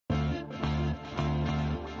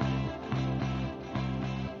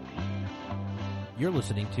You're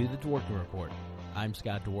listening to The Dworkin Report. I'm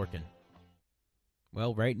Scott Dworkin.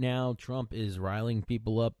 Well, right now, Trump is riling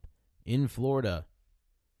people up in Florida.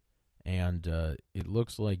 And it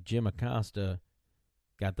looks like Jim Acosta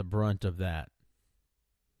got the brunt of that.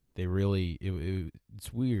 They really,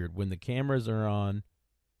 it's weird. When the cameras are on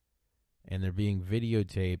and they're being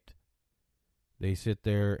videotaped, they sit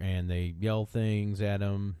there and they yell things at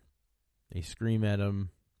him. They scream at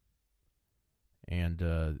him.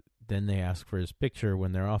 And then they ask for his picture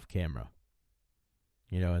when they're off camera.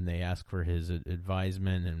 You know, and they ask for his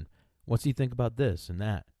advisement and what's he think about this and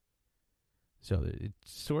that. So it's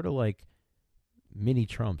sort of like mini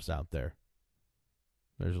Trumps out there.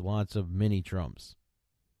 There's lots of mini Trumps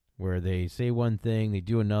where they say one thing, they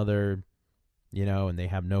do another, you know, and they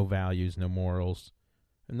have no values, no morals.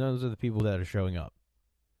 And those are the people that are showing up.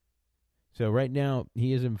 So right now,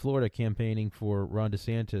 he is in Florida campaigning for Ron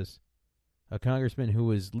DeSantis, a congressman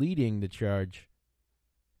who is leading the charge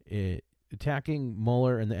attacking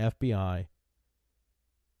Mueller and the FBI.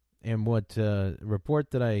 And what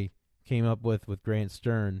report that I came up with Grant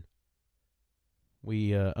Stern,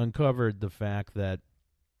 we uncovered the fact that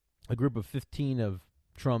a group of 15 of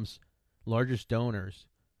Trump's largest donors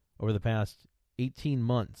over the past 18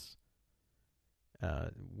 months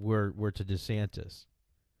were to DeSantis.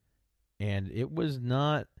 And it was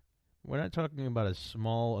not, we're not talking about a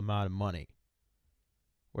small amount of money.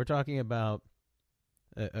 We're talking about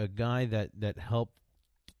a guy that helped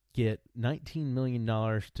get $19 million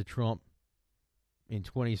to Trump in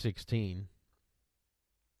 2016.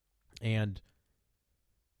 And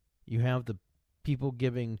you have the people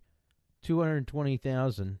giving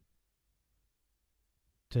 $220,000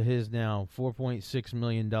 to his now $4.6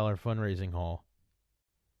 million fundraising haul.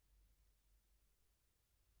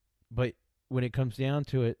 But when it comes down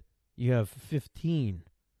to it, you have 15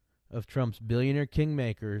 of Trump's billionaire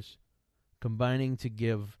kingmakers combining to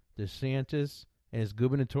give DeSantis and his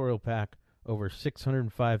gubernatorial PAC over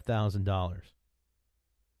 $605,000.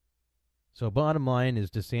 So bottom line is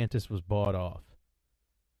DeSantis was bought off.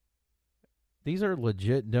 These are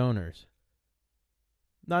legit donors.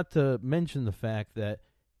 Not to mention the fact that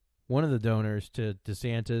one of the donors to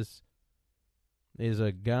DeSantis is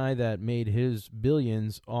a guy that made his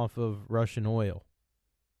billions off of Russian oil.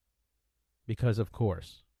 Because of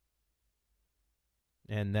course.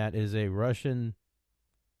 And that is a Russian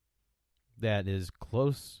that is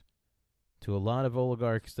close to a lot of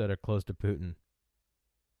oligarchs that are close to Putin.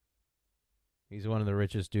 He's one of the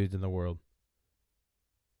richest dudes in the world.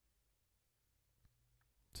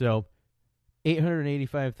 So,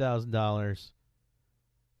 $885,000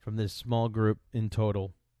 from this small group in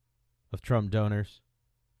total of Trump donors.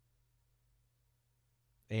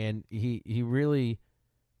 And he really,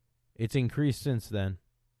 it's increased since then.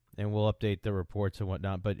 And we'll update the reports and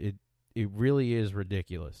whatnot, but it really is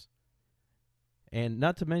ridiculous. And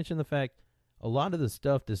not to mention the fact, a lot of the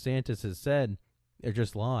stuff DeSantis has said are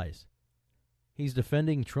just lies. He's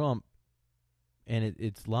defending Trump, and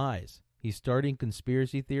it's lies. He's starting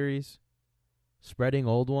conspiracy theories, spreading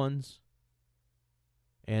old ones,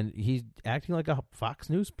 and he's acting like a Fox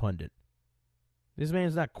News pundit. This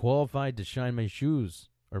man's not qualified to shine my shoes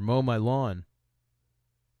or mow my lawn.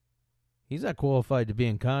 He's not qualified to be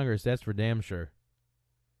in Congress, that's for damn sure.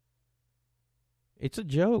 It's a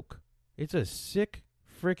joke. It's a sick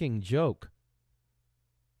freaking joke.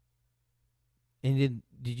 And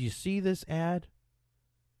did you see this ad?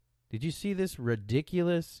 Did you see this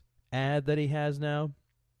ridiculous ad that he has now?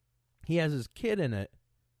 He has his kid in it.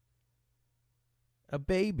 A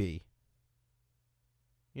baby.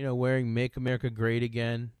 You know, wearing Make America Great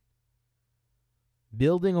Again.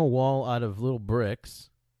 Building a wall out of little bricks.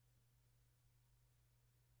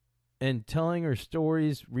 And telling her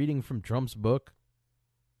stories, reading from Trump's book.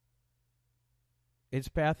 It's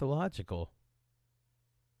pathological.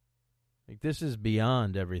 Like, this is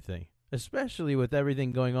beyond everything. Especially with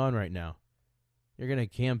everything going on right now. You're going to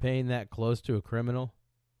campaign that close to a criminal?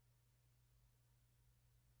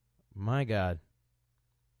 My God.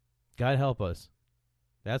 God help us.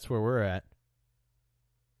 That's where we're at.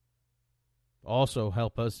 Also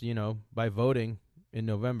help us, you know, by voting in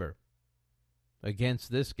November against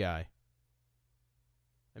this guy.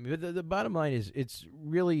 I mean, the bottom line is it's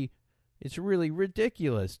really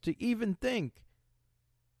ridiculous to even think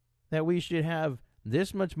that we should have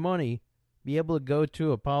this much money, be able to go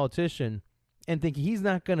to a politician and think he's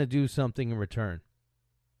not going to do something in return.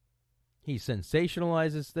 He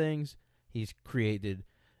sensationalizes things. He's created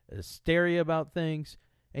hysteria about things.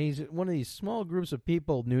 And he's one of these small groups of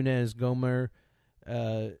people, Nunes, Gomer,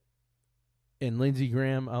 and Lindsey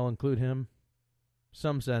Graham, I'll include him,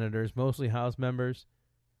 some senators, mostly House members,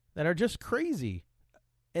 that are just crazy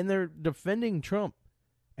And they're defending Trump.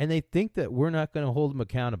 And they think that we're not going to hold him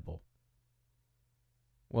accountable.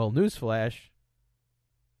 Well, newsflash,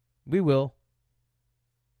 we will.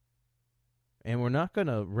 And we're not going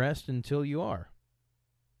to rest until you are.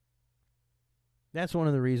 That's one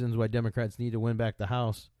of the reasons why Democrats need to win back the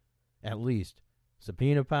House, at least.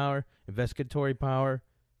 Subpoena power, investigatory power.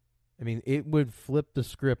 I mean, it would flip the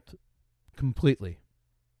script completely.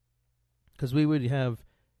 Because we would have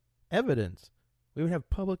evidence. We would have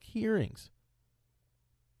public hearings.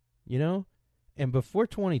 You know? And before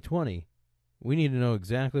 2020, we need to know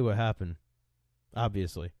exactly what happened.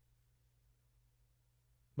 Obviously.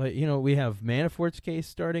 But, you know, we have Manafort's case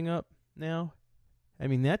starting up now. I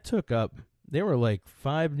mean, that took up, there were like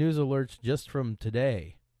 5 news alerts just from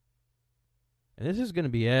today. And this is going to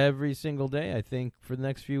be every single day, I think, for the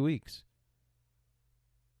next few weeks.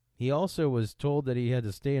 He also was told that he had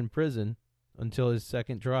to stay in prison until his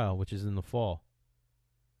second trial, which is in the fall.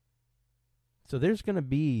 So there's going to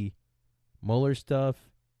be Mueller stuff,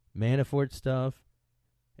 Manafort stuff,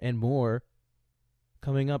 and more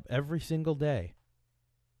coming up every single day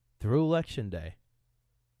through Election Day.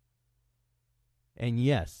 And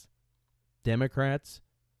yes, Democrats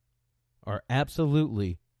are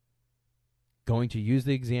absolutely going to use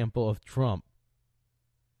the example of Trump,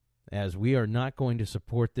 as we are not going to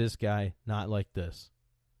support this guy not like this.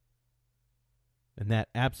 And that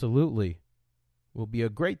absolutely will be a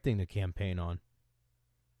great thing to campaign on.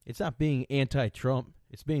 It's not being anti-Trump.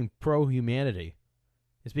 It's being pro-humanity.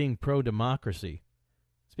 It's being pro-democracy.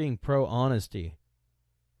 It's being pro-honesty.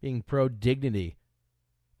 Being pro-dignity.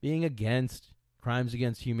 Being against crimes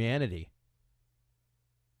against humanity.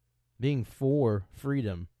 Being for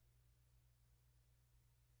freedom.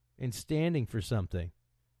 And standing for something.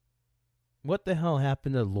 What the hell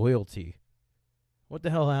happened to loyalty? What the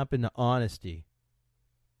hell happened to honesty?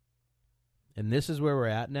 And this is where we're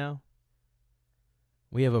at now.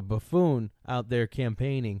 We have a buffoon out there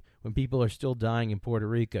campaigning when people are still dying in Puerto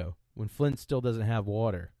Rico, when Flint still doesn't have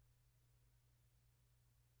water.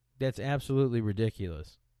 That's absolutely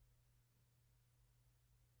ridiculous.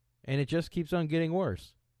 And it just keeps on getting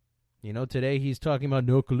worse. You know, today he's talking about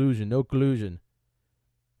no collusion, no collusion.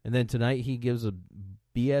 And then tonight he gives a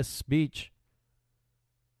BS speech.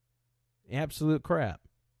 Absolute crap.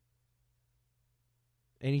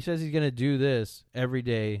 And he says he's going to do this every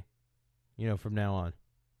day, you know, from now on.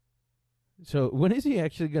 So when is he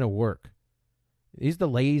actually going to work? He's the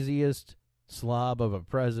laziest slob of a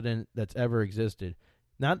president that's ever existed.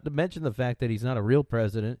 Not to mention the fact that he's not a real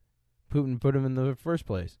president. Putin put him in the first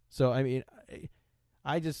place. So, I mean,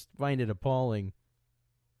 I just find it appalling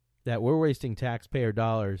that we're wasting taxpayer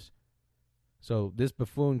dollars so this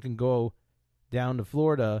buffoon can go down to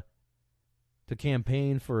Florida to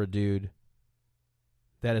campaign for a dude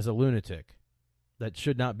that is a lunatic, that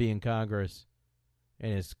should not be in Congress,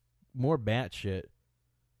 and is more batshit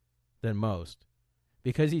than most.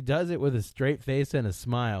 Because he does it with a straight face and a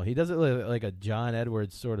smile. He does it like a John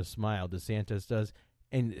Edwards sort of smile, DeSantis does.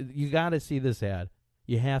 And you got to see this ad.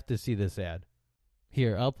 You have to see this ad.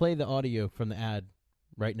 Here, I'll play the audio from the ad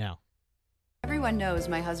right now. Everyone knows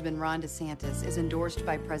my husband, Ron DeSantis, is endorsed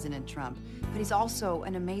by President Trump, but he's also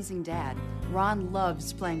an amazing dad. Ron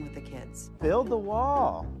loves playing with the kids. Build the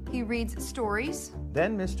wall. He reads stories.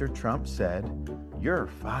 Then Mr. Trump said, "You're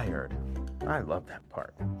fired." I love that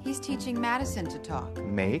part. He's teaching Madison to talk.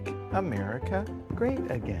 Make America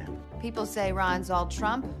great again. People say Ron's all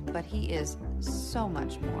Trump, but he is so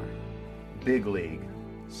much more. Big league.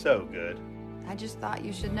 So good. I just thought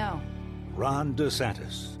you should know. Ron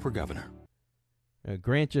DeSantis for governor.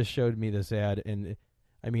 Grant just showed me this ad, and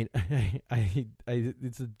I mean,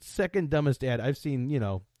 it's the second dumbest ad. I've seen, you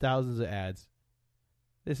know, thousands of ads.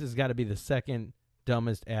 This has got to be the second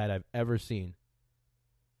dumbest ad I've ever seen.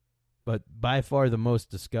 But by far the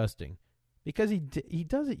most disgusting. Because he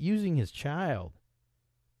does it using his child.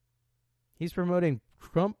 He's promoting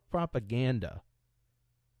Trump propaganda.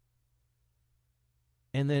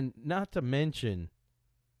 And then, not to mention,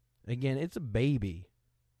 again, it's a baby.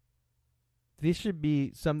 This should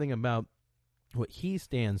be something about what he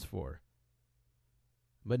stands for.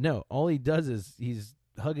 But no, all he does is he's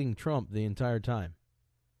hugging Trump the entire time.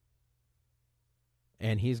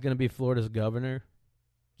 And he's going to be Florida's governor?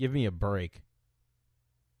 Give me a break.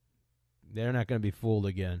 They're not going to be fooled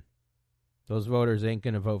again. Those voters ain't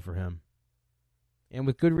going to vote for him. And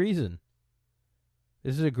with good reason.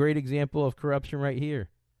 This is a great example of corruption right here.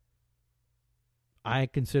 I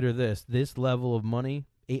consider this level of money,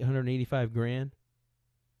 $885,000.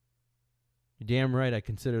 You're damn right I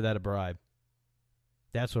consider that a bribe.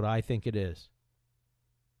 That's what I think it is.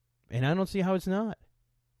 And I don't see how it's not.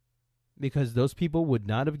 because those people would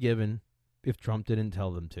not have given if Trump didn't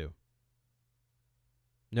tell them to.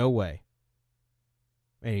 No way.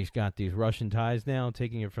 And he's got these Russian ties now,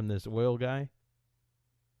 taking it from this oil guy.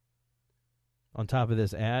 On top of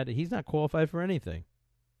this ad, he's not qualified for anything.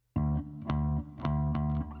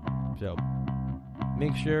 So,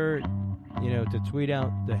 make sure, to tweet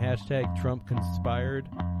out the hashtag Trump conspired.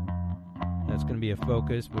 That's going to be a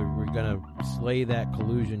focus. We're going to slay that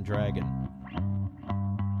collusion dragon.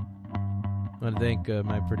 I want to thank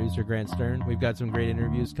my producer, Grant Stern. We've got some great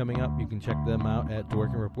interviews coming up. You can check them out at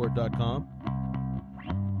dworkinreport.com.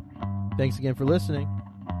 Thanks again for listening.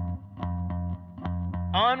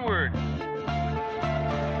 Onward!